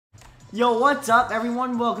Yo, what's up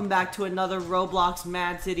everyone? Welcome back to another Roblox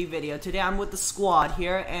Mad City video. Today I'm with the squad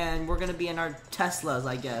here and we're gonna be in our Teslas,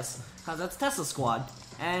 I guess. Cause that's Tesla squad.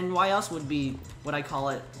 And why else would I call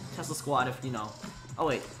it Tesla squad if you know. Oh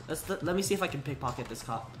wait, let me see if I can pickpocket this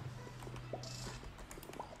cop.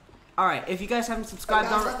 Alright, if you guys haven't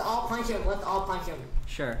subscribed already. Let's all punch him, let's all punch him.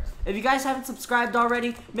 Sure. If you guys haven't subscribed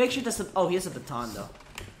already, make sure to oh, he has a baton though.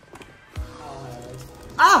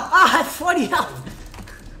 I had 40 health!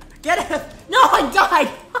 Get him! No, I died!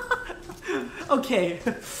 Okay.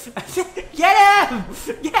 Get him!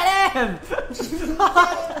 Get him!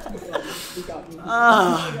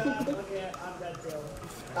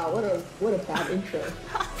 What a bad intro.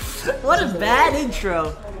 What a bad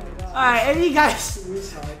intro. Alright, and you guys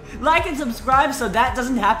like and subscribe so that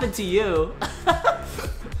doesn't happen to you.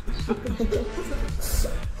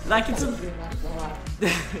 Like and subscribe.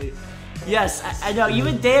 Yes, I know,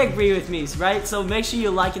 even they agree with me, right? So make sure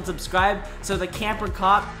you like and subscribe so the camper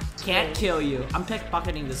cop can't kill you. I'm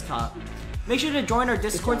pickpocketing this cop. Make sure to join our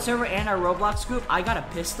Discord server and our Roblox group. I got a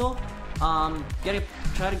pistol. Try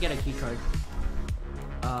to get a key card.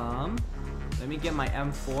 Let me get my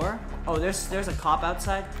M4. Oh, there's a cop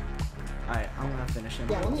outside. Alright, I'm gonna finish him.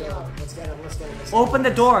 Yeah, let's get him, let's get him. Open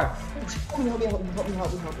the door! Help me.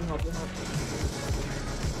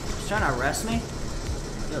 He's trying to arrest me?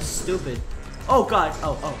 You're stupid. Oh god.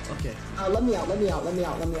 Oh, okay. Let me out.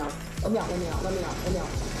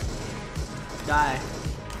 Die.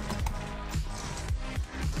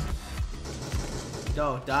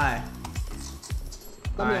 Go, die.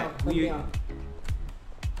 Let me out.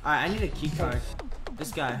 Alright, I need a key card.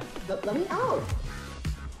 This guy. Let me out.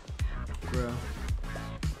 Bro.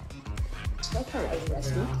 That's how I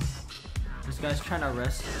arrest you. This guy's trying to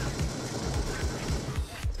arrest.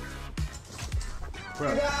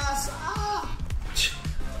 Bro.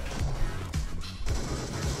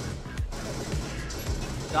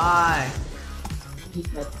 Die.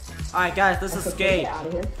 Alright guys, let's escape.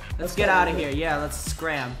 Let's get out of here. Yeah, let's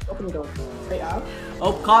scram. Open the door. Straight out.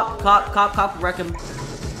 Oh, cop, wreck him.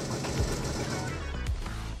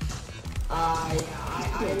 I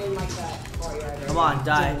didn't like that courtyard. Come on,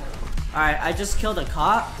 die. Alright, I just killed a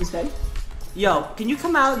cop. He's dead. Yo, can you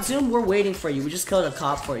come out, Zoom? We're waiting for you. We just killed a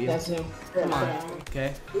cop for you. That's him. Come on.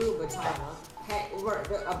 Okay. Ooh, baton. Hey, we're a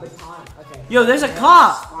baton. Okay. Yo, there's a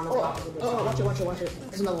cop! Oh, watch it.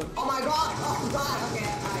 There's another one. Oh my god! Oh god! Okay,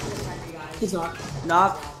 alright, just check you guys. He's not.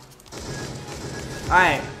 Knock.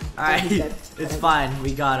 Alright. It's fine.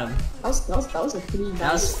 We got him. That was a pretty nice.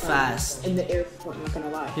 That was fast. In the airport, I'm not gonna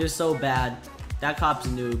lie. He was so bad. That cop's a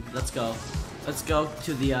noob. Let's go. Let's go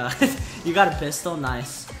to the, You got a pistol?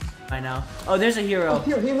 Nice. I know. Oh, there's a hero. Oh,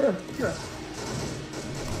 here.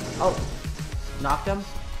 Oh. Knocked him?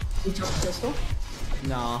 You dropped the pistol?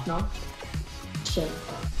 No. No? Shit.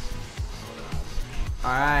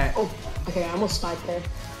 Alright. Oh, okay, I almost died there.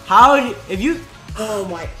 If you... Oh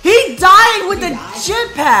my... He died with the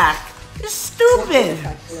jetpack! You're stupid!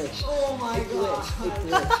 Oh my god.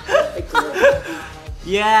 It glitched.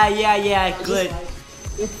 Yeah, good.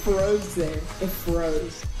 It froze there. It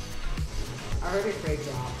froze. I heard a great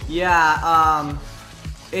job. Yeah,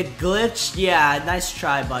 it glitched. Yeah, nice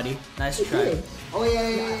try, buddy. Nice try. Did. Oh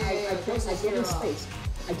yeah.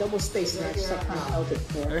 I double spaced and I just kind of held it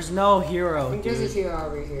there. There's no hero, dude. There's a hero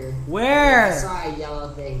over here. Where? I saw a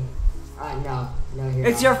yellow thing. No hero.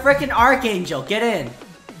 It's your freaking Archangel. Get in.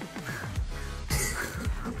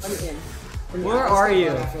 Let me in. Where are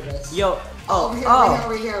you? Yo.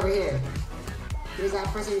 Over here. Here's that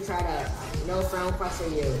person who tried to no friend request for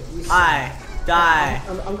you. Die.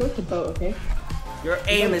 I'm going to boat, okay? Your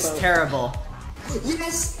aim is terrible.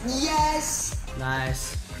 Yes!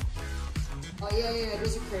 Nice. Oh yeah,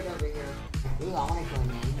 there's a crate over here. Ooh, I wanna go in.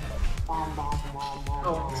 Bomb.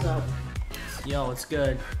 Oh, what's up? Yo, it's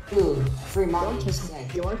good. Ooh, free money.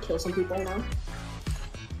 You wanna kill some people now?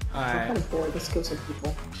 Alright. I'm kind of bored, let's kill some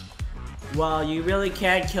people. Well, you really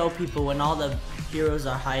can't kill people when all the heroes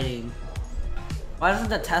are hiding. Why doesn't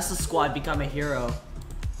the Tesla squad become a hero?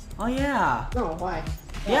 Oh yeah. No, why?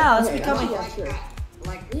 Yeah, let's become a hero.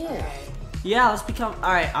 Yeah, let's become.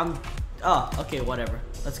 Alright, oh, okay, whatever.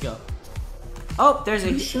 Let's go. Oh, there's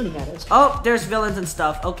Who's shooting at us? Oh, there's villains and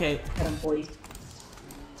stuff. Okay.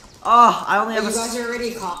 Oh, I only have you guys are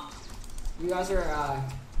already caught. You guys are,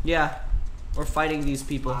 Yeah. We're fighting these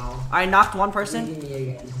people. Wow. I knocked one person.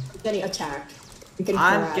 Getting attacked.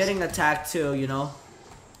 I'm getting attacked too, you know.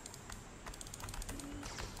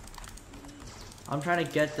 I'm trying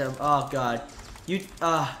to get them. Oh god.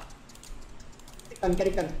 I'm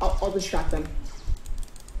getting them. I'll distract them.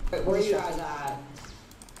 Wait, where are you guys at?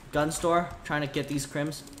 Gun store, trying to get these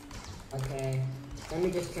crims. Okay. Let me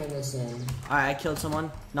just turn this in. Alright, I killed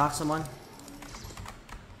someone. Knocked someone.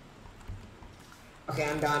 Okay,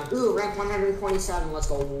 I'm done. Ooh, rank 127. Let's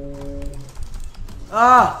go.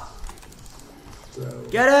 Ah! Bro.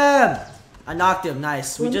 Get him! I knocked him.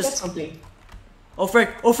 Nice. We just. Something. Oh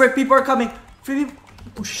frick! Oh frick! People are coming. People.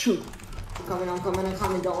 Oh shoot! I'm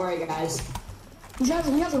coming. Don't worry, guys. He has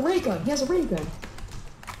a ray gun. He has a ray gun.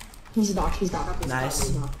 He's knocked.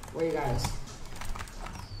 Nice. Where you guys?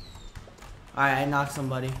 Alright, I knocked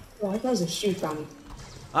somebody. Oh, that was a shoot from me.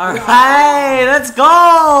 Alright, let's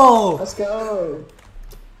go! Let's go.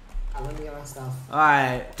 Let me get my stuff.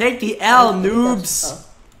 Alright, take the L, noobs!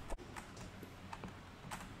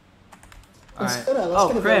 Alright.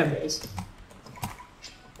 Oh, Crim.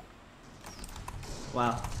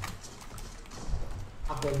 Wow.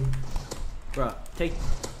 Bro, take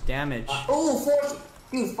damage. Oh,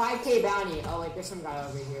 dude, 5K bounty. Oh, wait, there's some guy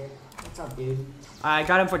over here. What's up, dude? I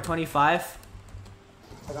got him for 25.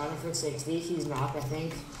 I got him for 60. He's knocked, I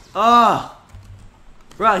think. Oh!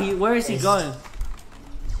 Bro, where is he going?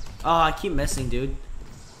 Oh, I keep missing, dude.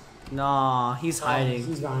 No, he's hiding.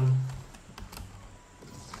 He's gone.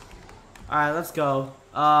 Alright, let's go.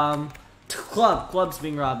 Club's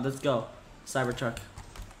being robbed. Let's go. Cybertruck.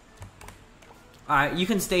 Alright, you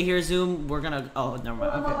can stay here, Zoom. We're gonna. Oh, never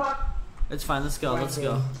mind. Okay. It's fine. Let's go. Let's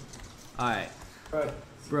go. Alright. Bro,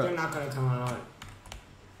 they're not gonna come out.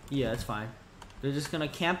 Yeah, it's fine. They're just gonna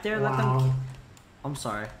camp there. Wow. Let them. I'm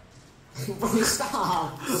sorry.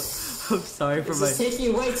 Stop. I'm sorry for this is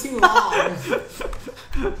taking way too long.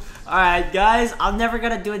 Alright, guys. I'm never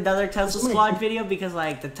gonna do another Tesla Squad video because,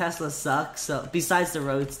 like, the Tesla sucks. So, besides the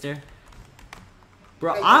Roadster.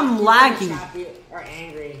 Bro, I'm lagging. Are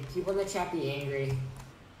angry. People in the chat be angry.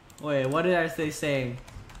 Wait, what are they saying?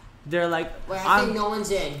 They're like, wait, I think no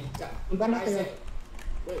one's in.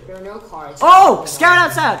 There are no cars. Oh, scout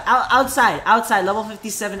outside, level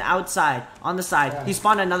 57 outside, on the side. Yeah. He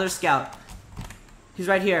spawned another scout. He's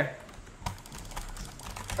right here.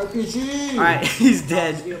 RPG. All right, he's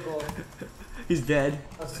dead. He's dead.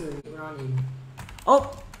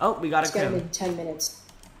 Oh, we got a It's gonna Crim. be 10 minutes.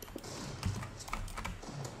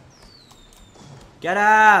 Get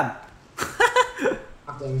him!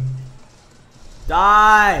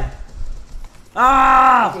 Die!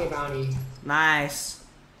 Ah! Okay, bounty. Nice.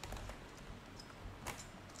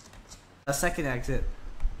 A second exit.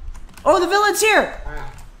 Oh, the villain's here!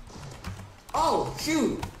 Alright. Oh,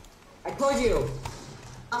 shoot! I told you!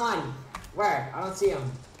 Come on. Where? I don't see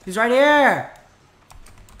him. He's right here!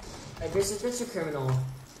 Hey, this is just a criminal.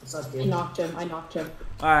 What's up, dude? I knocked him.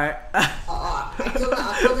 Alright.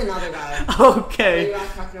 I killed another guy. Okay. Maybe I'm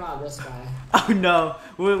talking about this guy. Oh no,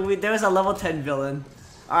 there was a level 10 villain.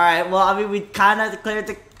 Alright, well, I mean, we kind of cleared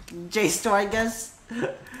the J-Store, I guess.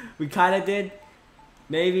 We kind of did.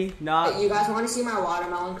 Maybe, not. Hey, you guys want to see my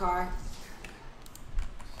watermelon car?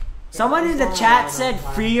 Someone in the chat said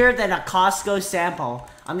freer than a Costco sample.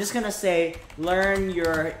 I'm just gonna say, learn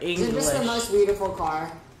your English. Isn't this the most beautiful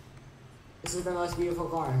car? This is the most beautiful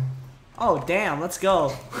car. Oh, damn, let's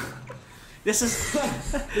go. This is...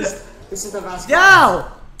 This is the best Yo!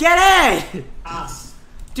 car. Get in! Us.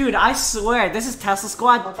 Dude, I swear, this is Tesla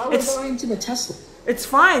Squad. I thought we were going to the Tesla. It's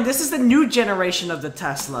fine. This is the new generation of the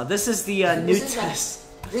Tesla. This is the new Tesla.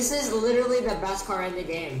 This is literally the best car in the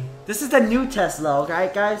game. This is the new Tesla,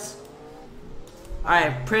 okay, guys?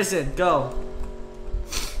 Alright, prison, go.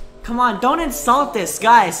 Come on, don't insult this,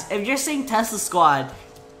 guys. If you're saying Tesla Squad,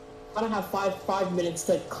 I don't have five minutes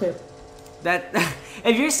to clear. that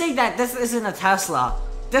if you're saying that this isn't a Tesla,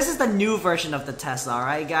 this is the new version of the Tesla,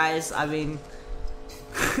 alright, guys? I mean,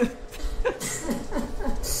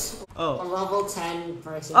 A level 10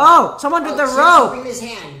 person. oh, someone with the rope. Bring his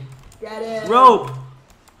hand. Get it. Rope.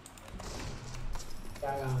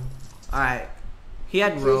 Yeah, Alright, he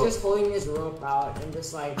had he's rope just holding his rope out and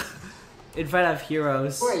just like. in front of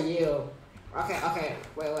heroes. Who are you? Okay.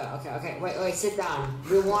 Wait. Sit down.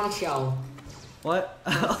 We want a show. What?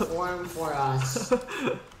 Perform for us.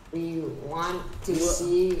 We want to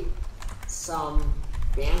see some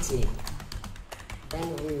dancing.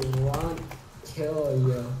 Then we won't kill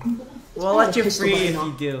you. We'll let you free if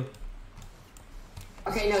you do.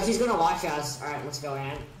 Okay, no, he's gonna watch us. Alright, let's go,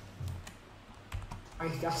 Ant.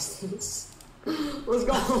 Alright, you guys, this. Let's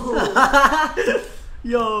go!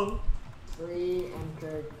 Yo. Free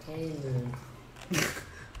entertainment.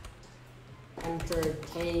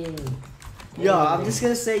 Entertain. Yo, I'm just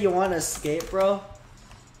gonna say you wanna escape, bro?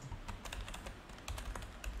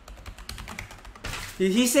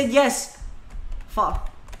 He said yes. Fuck.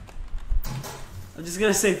 I'm just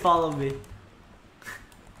gonna say follow me.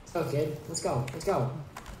 Let's go, kid. Let's go.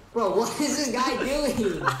 Bro, what is this guy doing?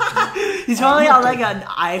 He's probably on like an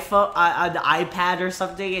iPhone, an iPad or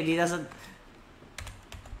something, and he doesn't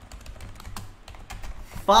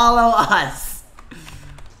follow us.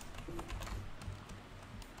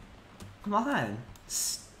 Come on.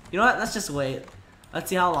 You know what? Let's just wait. Let's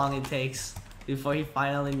see how long it takes before he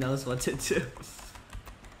finally knows what to do.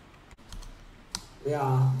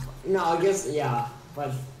 Yeah. No, I guess, yeah.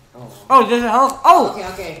 But, Oh, there's a health. Oh! Okay,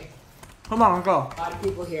 okay. Come on, let's go. A lot of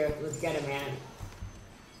people here. Let's get it, man.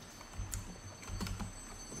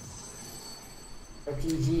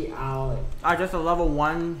 RPG out. Alright, just a level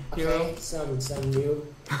 1 hero. Okay, some new.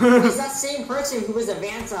 It's that same person who was a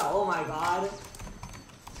Vanta. Oh my god.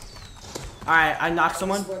 Alright, I knocked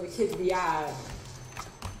someone. This is where the kids be at.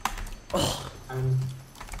 Oh.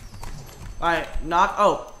 Alright, knock.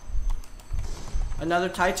 Oh. Another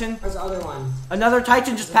Titan? Where's the other one? Another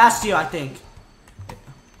Titan just passed you, I think.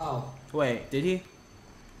 Oh. Wait, did he?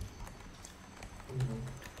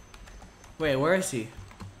 Wait, where is he?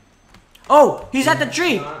 Oh, he's at the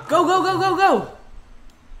tree! Go, go, go, go, go!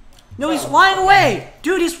 No, he's flying away!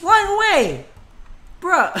 Dude, he's flying away!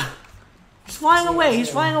 Bruh. He's flying away, he's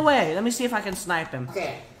flying away. Let me see if I can snipe him.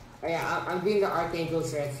 Okay. Oh, yeah, I'm doing the Archangel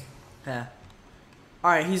trick. Yeah.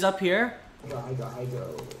 Alright, he's up here.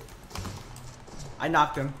 Hydro. I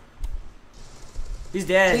knocked him. He's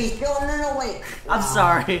dead. Please, no, wait. I'm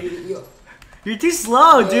sorry. You're too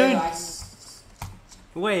slow, dude.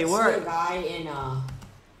 Wait, where? See a guy in a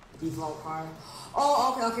default car.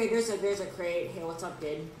 Oh, okay. There's a crate. Hey, what's up,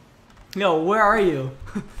 dude? No, where are you?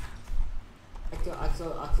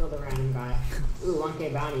 I'll kill the random guy. Ooh,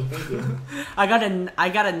 1K bounty. Thank you. I got a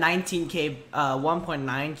 19K,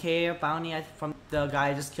 1.9K bounty from the guy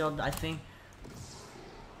I just killed, I think.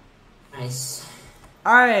 Nice.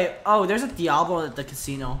 All right. Oh, there's a Diablo at the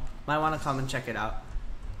casino. Might want to come and check it out.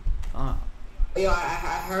 Yo,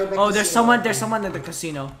 I heard the Oh, there's someone. There's someone in the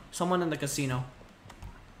casino. Someone in the casino.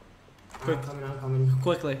 Quick. I'm coming.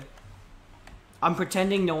 Quickly. I'm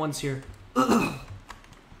pretending no one's here. All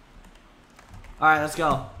right, let's go.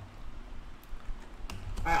 All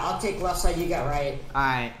right, I'll take left side. You get right.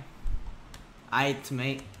 right. Aight,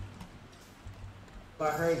 mate. I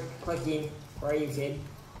heard clicking. Where are you, kid?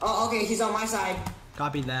 Oh, okay. He's on my side.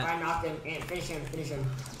 Copy that. I knocked him and finish him.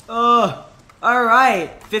 Oh, all right.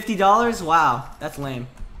 $50. Wow, that's lame.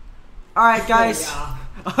 All right, guys.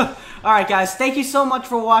 Yeah. Alright guys, thank you so much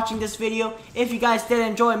for watching this video. If you guys did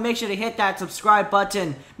enjoy, make sure to hit that subscribe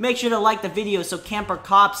button. Make sure to like the video so Camper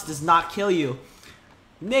Cops does not kill you.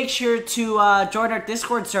 Make sure to join our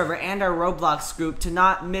Discord server and our Roblox group to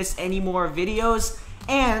not miss any more videos.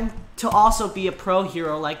 And to also be a pro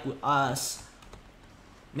hero like us.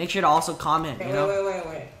 Make sure to also comment, Okay, you know?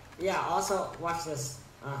 Wait. Yeah, also, watch this.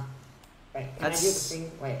 Wait, can I do the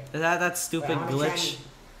thing? Wait. That stupid glitch.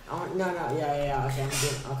 No, yeah, okay, I'm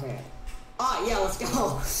doing, okay. Oh, yeah, let's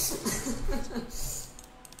go.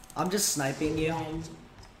 I'm just sniping you.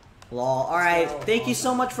 Lol. Alright, thank you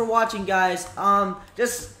so much for watching, guys.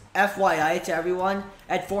 Just FYI to everyone,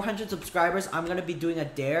 at 400 subscribers, I'm gonna be doing a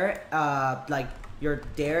dare, like your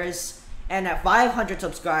dares. And at 500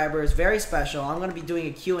 subscribers, very special, I'm gonna be doing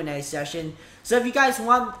a Q&A session. So if you guys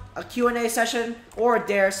want a Q&A session or a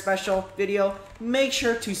dare special video, make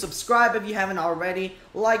sure to subscribe if you haven't already.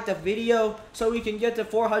 Like the video so we can get to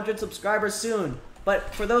 400 subscribers soon.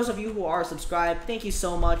 But for those of you who are subscribed, thank you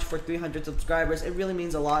so much for 300 subscribers. It really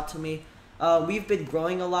means a lot to me. We've been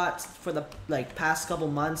growing a lot for the past couple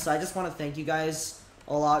months, so I just want to thank you guys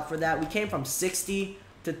a lot for that. We came from 60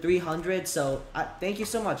 to 300, so thank you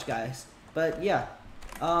so much, guys. But yeah,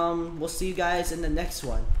 we'll see you guys in the next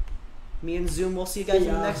one. Me and Zoom, we'll see you guys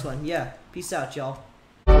in the next one. Yeah, peace out, y'all.